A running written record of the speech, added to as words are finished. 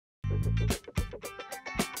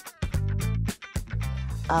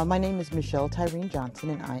My name is Michele Tyrene Johnson,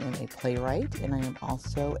 and I am a playwright, and I am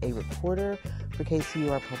also a reporter for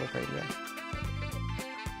KCRep Public Radio.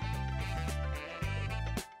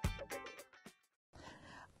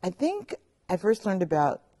 I think I first learned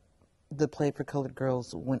about the play for colored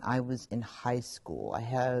girls when I was in high school. I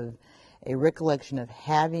have a recollection of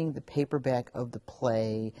having the paperback of the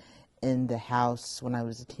play in the house when I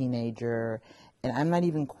was a teenager, and I'm not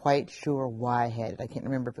even quite sure why I had it. I can't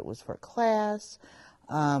remember if it was for a class,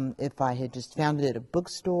 if I had just found it at a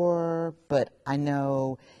bookstore, but I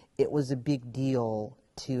know it was a big deal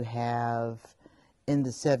to have in the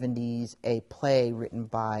 70s a play written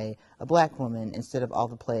by a black woman instead of all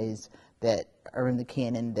the plays that are in the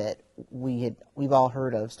canon that we've all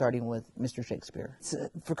heard of, starting with Mr. Shakespeare.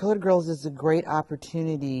 For Colored Girls is a great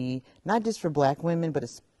opportunity, not just for black women, but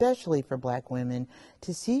especially for black women,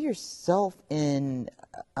 to see yourself in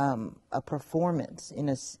a performance,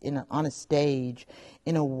 on a stage,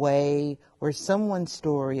 in a way where someone's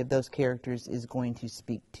story of those characters is going to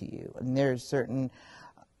speak to you. And there are certain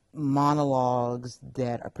monologues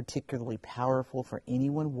that are particularly powerful for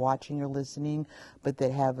anyone watching or listening, but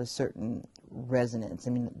that have a certain resonance. I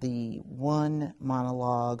mean, the one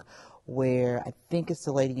monologue where I think it's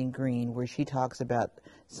the Lady in Green, where she talks about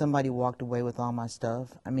somebody walked away with all my stuff.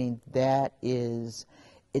 I mean, that is,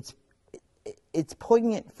 it's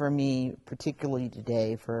poignant for me, particularly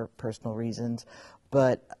today for personal reasons,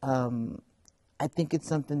 but I think it's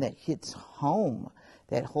something that hits home.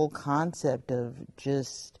 That whole concept of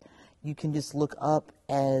just, you can just look up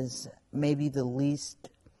as maybe the least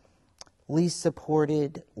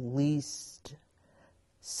supported, least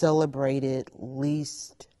celebrated,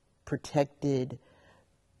 least protected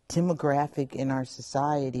demographic in our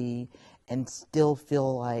society, and still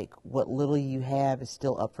feel like what little you have is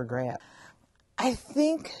still up for grabs. I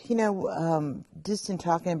think, just in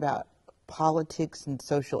talking about politics and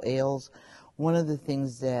social ills, one of the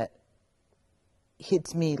things that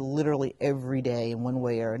hits me literally every day in one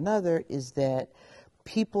way or another is that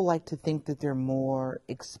people like to think that they're more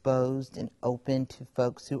exposed and open to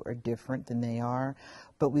folks who are different than they are,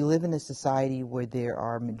 but we live in a society where there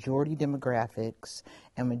are majority demographics,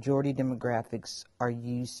 and majority demographics are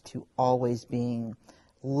used to always being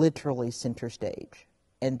literally center stage.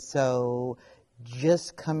 And so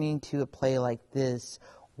just coming to a play like this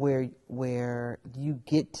where you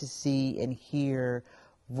get to see and hear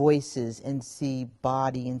voices and see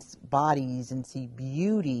bodies and see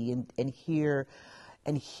beauty and hear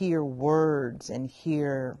words and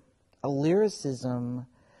hear a lyricism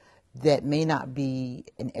that may not be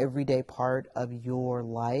an everyday part of your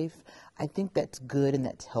life, I think that's good and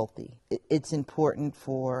that's healthy. It's important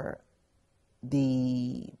for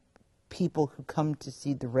the people who come to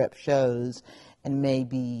see the rep shows and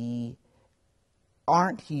maybe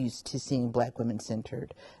aren't used to seeing black women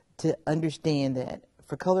centered to understand that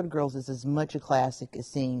For Colored Girls is as much a classic as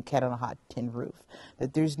seeing Cat on a Hot Tin Roof.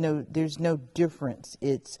 That there's no difference.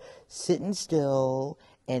 It's sitting still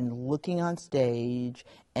and looking on stage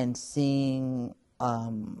and seeing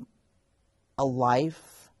a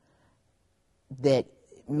life that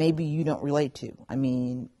maybe you don't relate to. I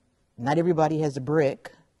mean, not everybody has a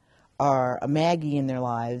Brick or a Maggie in their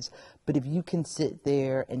lives, but if you can sit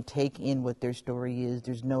there and take in what their story is,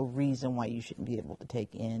 there's no reason why you shouldn't be able to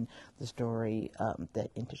take in the story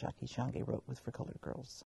that Ntzoke Shange wrote with For Colored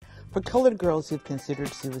Girls. For Colored Girls who've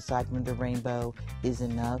considered suicide when the Rainbow Is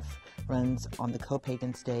Enuf runs on the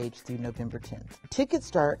Copagan stage through November 10th. Tickets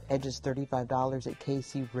start at just $35 at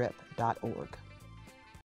kcrep.org.